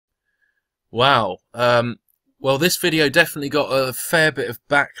Wow. Well, this video definitely got a fair bit of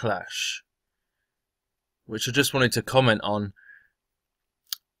backlash, which I just wanted to comment on.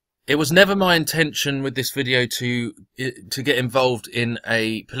 It was never my intention with this video to get involved in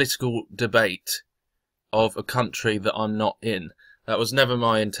a political debate of a country that I'm not in. That was never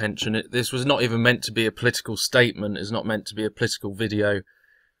my intention. This was not even meant to be a political statement. It's not meant to be a political video.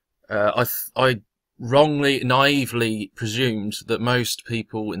 I wrongly, naively presumed that most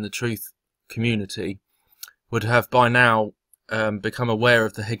people in the truth community would have by now become aware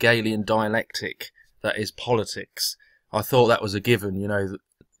of the Hegelian dialectic that is politics. I thought that was a given, you know.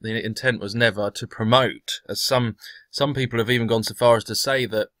 The intent was never to promote, as some people have even gone so far as to say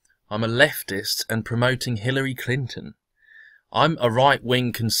that I'm a leftist and promoting Hillary Clinton. I'm a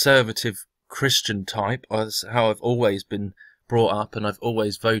right-wing conservative Christian type. That's how I've always been brought up, and I've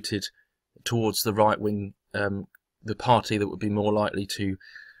always voted towards the right-wing, the party that would be more likely to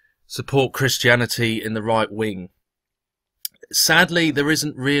support Christianity in the right wing. Sadly, there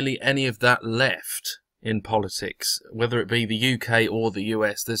isn't really any of that left in politics, whether it be the UK or the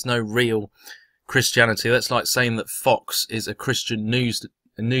US. There's no real Christianity. That's like saying that Fox is a Christian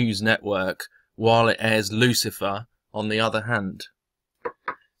news network while it airs Lucifer on the other hand.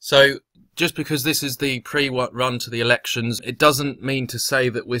 So just because this is the pre-run to the elections, it doesn't mean to say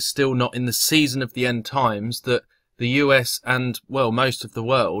that we're still not in the season of the end times, that the US and, well, most of the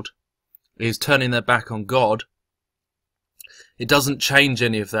world is turning their back on God. It doesn't change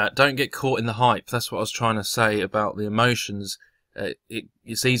any of that. Don't get caught in the hype. That's what I was trying to say about the emotions.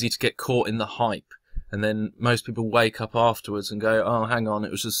 It's easy to get caught in the hype, and then most people wake up afterwards and go, oh, hang on,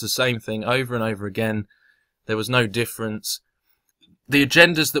 it was just the same thing over and over again. There was no difference. The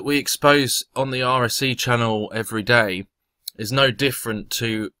agendas that we expose on the RSE channel every day is no different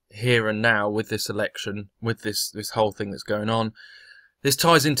to here and now with this election, with this whole thing that's going on. This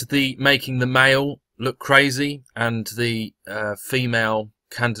ties into the making the male look crazy and the female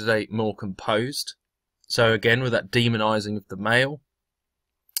candidate more composed. So again, with that demonising of the male,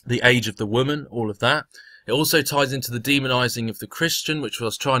 the age of the woman, all of that. It also ties into the demonising of the Christian, which I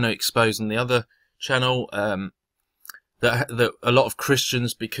was trying to expose on the other channel, that a lot of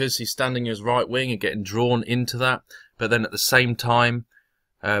Christians, because he's standing as right wing, are getting drawn into that, but then at the same time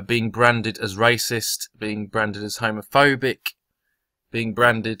being branded as racist, being branded as homophobic, being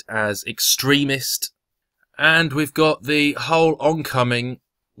branded as extremist. And we've got the whole oncoming,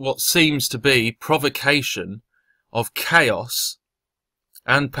 what seems to be provocation of chaos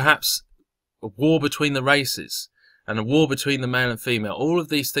and perhaps a war between the races and a war between the male and female. All of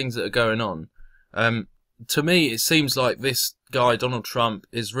these things that are going on. To me, it seems like this guy, Donald Trump,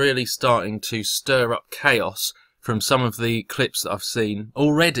 is really starting to stir up chaos from some of the clips that I've seen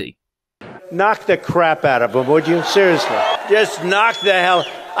already. Knock the crap out of him, would you? Seriously. Just knock the hell.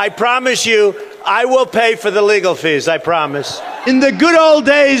 I promise you, I will pay for the legal fees, I promise. In the good old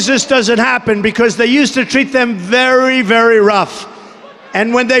days, this doesn't happen because they used to treat them very, very rough.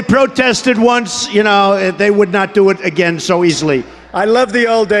 And when they protested once, you know, they would not do it again so easily. I love the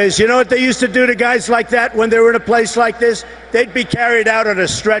old days. You know what they used to do to guys like that when they were in a place like this? They'd be carried out on a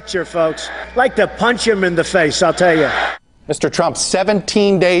stretcher, folks. Like to punch him in the face, I'll tell you. Mr. Trump,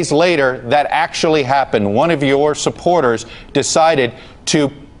 17 days later, that actually happened. One of your supporters decided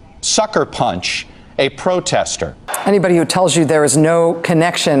to sucker punch a protester. Anybody who tells you there is no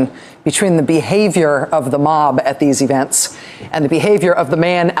connection between the behavior of the mob at these events and the behavior of the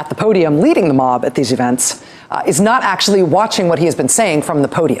man at the podium leading the mob at these events is not actually watching what he has been saying from the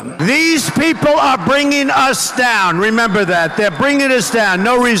podium. These people are bringing us down. Remember that. They're bringing us down.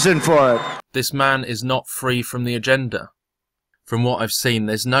 No reason for it. This man is not free from the agenda. From what I've seen,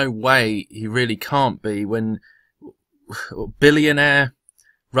 there's no way he really can't be, when billionaire,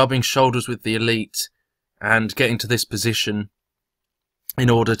 rubbing shoulders with the elite and getting to this position in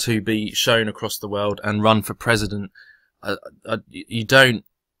order to be shown across the world and run for president. You don't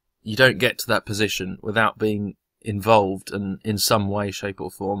get to that position without being involved and in some way, shape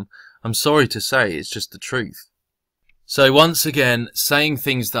or form. I'm sorry to say, it's just the truth. So once again, saying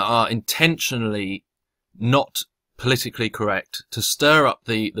things that are intentionally not politically correct to stir up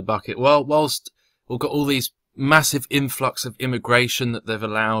the bucket, whilst we've got all these massive influx of immigration that they've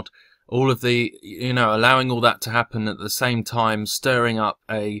allowed, all of the, you know, allowing all that to happen at the same time, stirring up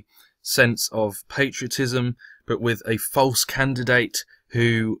a sense of patriotism, but with a false candidate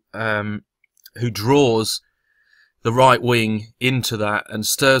who draws the right wing into that and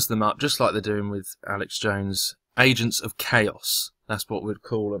stirs them up, just like they're doing with Alex Jones. Agents of chaos, that's what we'd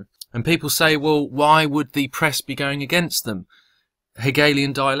call them. And people say, well, why would the press be going against them?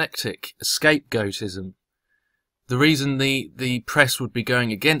 Hegelian dialectic, scapegoatism. The reason the press would be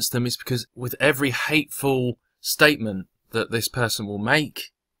going against them is because with every hateful statement that this person will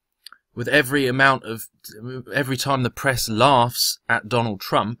make, with every time the press laughs at Donald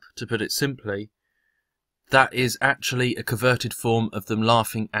Trump, to put it simply, that is actually a converted form of them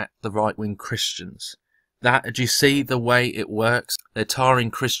laughing at the right-wing Christians. Do you see the way it works? They're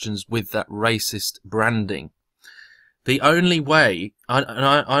tarring Christians with that racist branding. The only way, and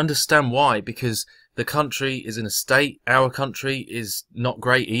I understand why, because the country is in a state, our country is not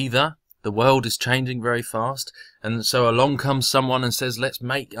great either. The world is changing very fast, and so along comes someone and says, let's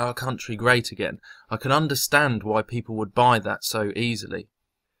make our country great again. I can understand why people would buy that so easily.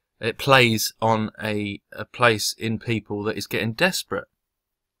 It plays on a place in people that is getting desperate.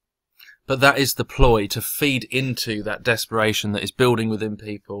 But that is the ploy, to feed into that desperation that is building within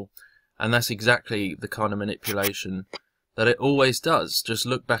people, and that's exactly the kind of manipulation that it always does. Just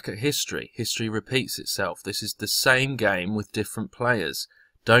look back at history. History repeats itself. This is the same game with different players.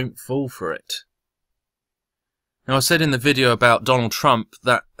 Don't fall for it. Now, I said in the video about Donald Trump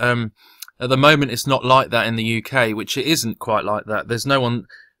that at the moment it's not like that in the UK, which it isn't quite like that. There's no one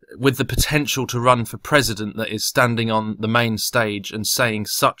with the potential to run for president that is standing on the main stage and saying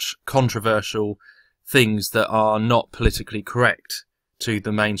such controversial things that are not politically correct to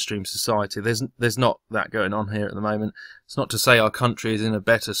the mainstream society. There's not that going on here at the moment. It's not to say our country is in a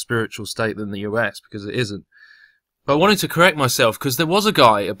better spiritual state than the US, because it isn't. But I wanted to correct myself, because there was a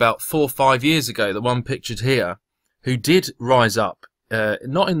guy about 4 or 5 years ago, the one pictured here, who did rise up,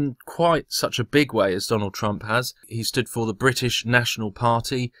 not in quite such a big way as Donald Trump has. He stood for the British National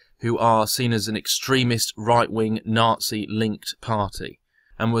Party, who are seen as an extremist, right-wing, Nazi-linked party,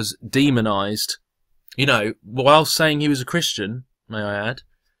 and was demonised, you know, while saying he was a Christian, may I add.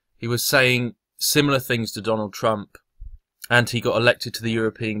 He was saying similar things to Donald Trump, and he got elected to the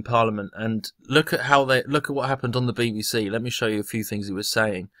European Parliament. And look at what happened on the BBC. Let me show you a few things he was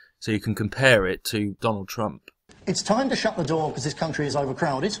saying, so you can compare it to Donald Trump. It's time to shut the door because this country is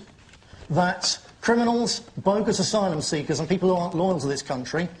overcrowded, that criminals, bogus asylum seekers and people who aren't loyal to this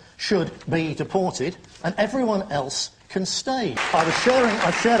country should be deported, and everyone else can stay. I've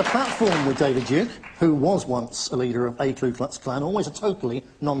shared a platform with David Duke, who was once a leader of a Ku Klux Klan, always a totally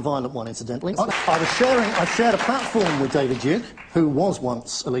non-violent one, incidentally. I've shared a platform with David Duke, who was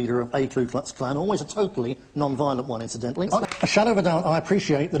once a leader of a Ku Klux Klan, always a totally non-violent one, incidentally. A shadow of a doubt, I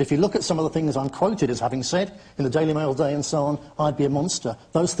appreciate that if you look at some of the things I'm quoted as having said in the Daily Mail Day and so on, I'd be a monster.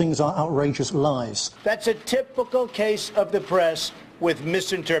 Those things are outrageous lies. That's a typical case of the press with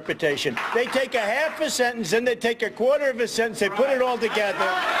misinterpretation. They take a half a sentence and they take a quarter of a sentence, they put it all together.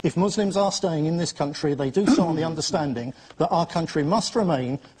 If Muslims are staying in this country, they do so on the understanding that our country must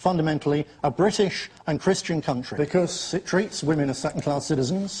remain fundamentally a British and Christian country, because it treats women as second-class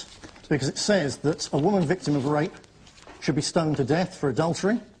citizens, because it says that a woman victim of rape should be stoned to death for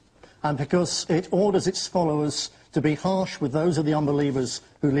adultery, and because it orders its followers to be harsh with those of the unbelievers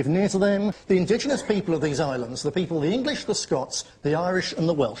who live near to them. The indigenous people of these islands, the people, the English, the Scots, the Irish and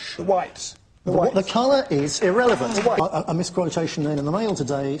the Welsh. The whites. The colour is irrelevant. A misquotation then in the Mail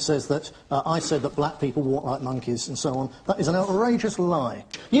today says that I said that black people walk like monkeys and so on. That is an outrageous lie.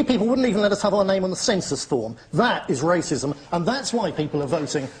 You people wouldn't even let us have our name on the census form. That is racism, and that's why people are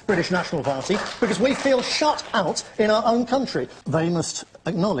voting British National Party, because we feel shut out in our own country. They must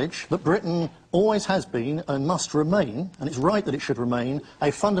acknowledge that Britain always has been and must remain, and it's right that it should remain,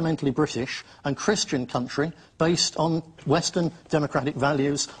 a fundamentally British and Christian country based on Western democratic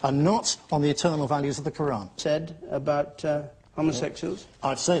values and not on the eternal values of the Quran. Said about homosexuals?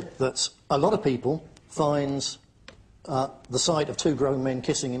 I've said that a lot of people find the sight of two grown men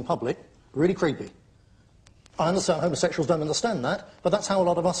kissing in public really creepy. I understand homosexuals don't understand that, but that's how a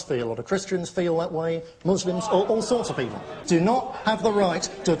lot of us feel. A lot of Christians feel that way, Muslims, all sorts of people. Do not have the right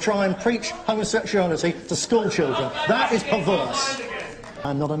to try and preach homosexuality to school children. That is perverse.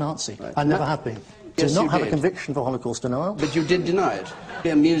 I'm not a Nazi. Right. I never have been. Yes, Do not have a conviction for Holocaust denial. But you did deny it. The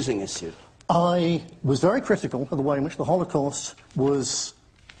amusing issue. I was very critical of the way in which the Holocaust was,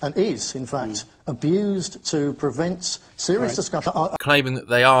 and is, in fact, abused to prevent serious discussion. Claiming that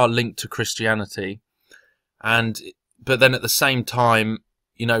they are linked to Christianity, but then at the same time,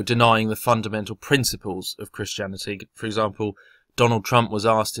 you know, denying the fundamental principles of Christianity. For example, Donald Trump was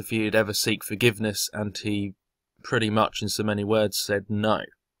asked if he would ever seek forgiveness, and he pretty much, in so many words, said no.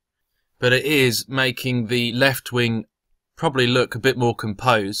 But it is making the left wing probably look a bit more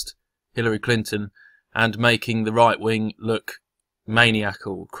composed, Hillary Clinton, and making the right wing look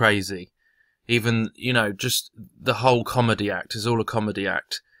maniacal, crazy. Even, you know, just the whole comedy act is all a comedy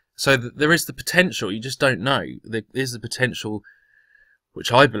act. So there is the potential, you just don't know. There is the potential,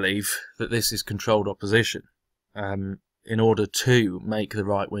 which I believe, that this is controlled opposition. in order to make the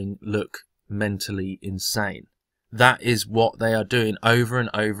right wing look mentally insane. That is what they are doing over and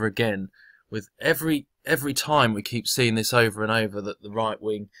over again. With every time we keep seeing this over and over, that the right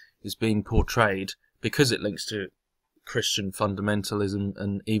wing is being portrayed, because it links to Christian fundamentalism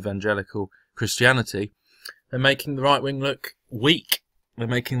and evangelical Christianity, they're making the right wing look weak. They're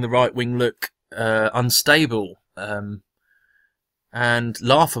making the right wing look unstable and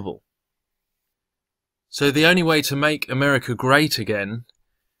laughable. So the only way to make America great again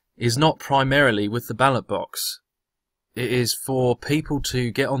is not primarily with the ballot box. It is for people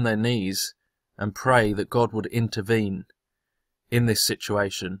to get on their knees and pray that God would intervene in this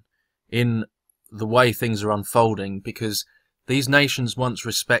situation, in the way things are unfolding, because these nations once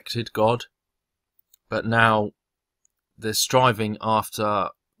respected God, but now they're striving after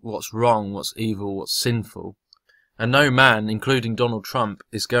what's wrong, what's evil, what's sinful. And no man, including Donald Trump,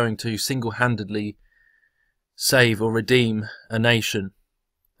 is going to single-handedly save or redeem a nation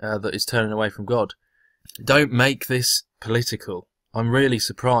that is turning away from God. Don't make this political. I'm really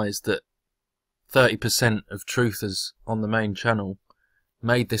surprised that 30% of truthers on the main channel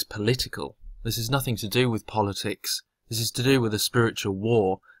made this political. This is nothing to do with politics. This is to do with a spiritual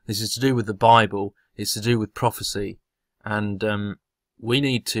war. This is to do with the Bible. It's to do with prophecy. And we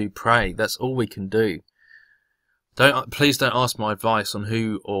need to pray. That's all we can do. Please don't ask my advice on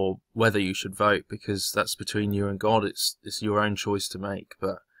who or whether you should vote, because that's between you and God. It's your own choice to make.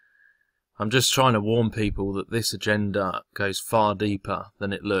 But I'm just trying to warn people that this agenda goes far deeper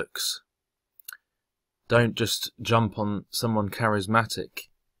than it looks. Don't just jump on someone charismatic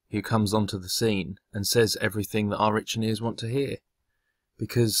who comes onto the scene and says everything that our itching ears want to hear.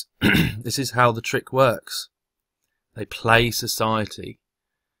 Because this is how the trick works. They play society.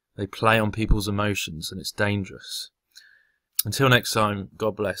 They play on people's emotions, and it's dangerous. Until next time,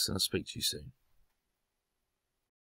 God bless, and I'll speak to you soon.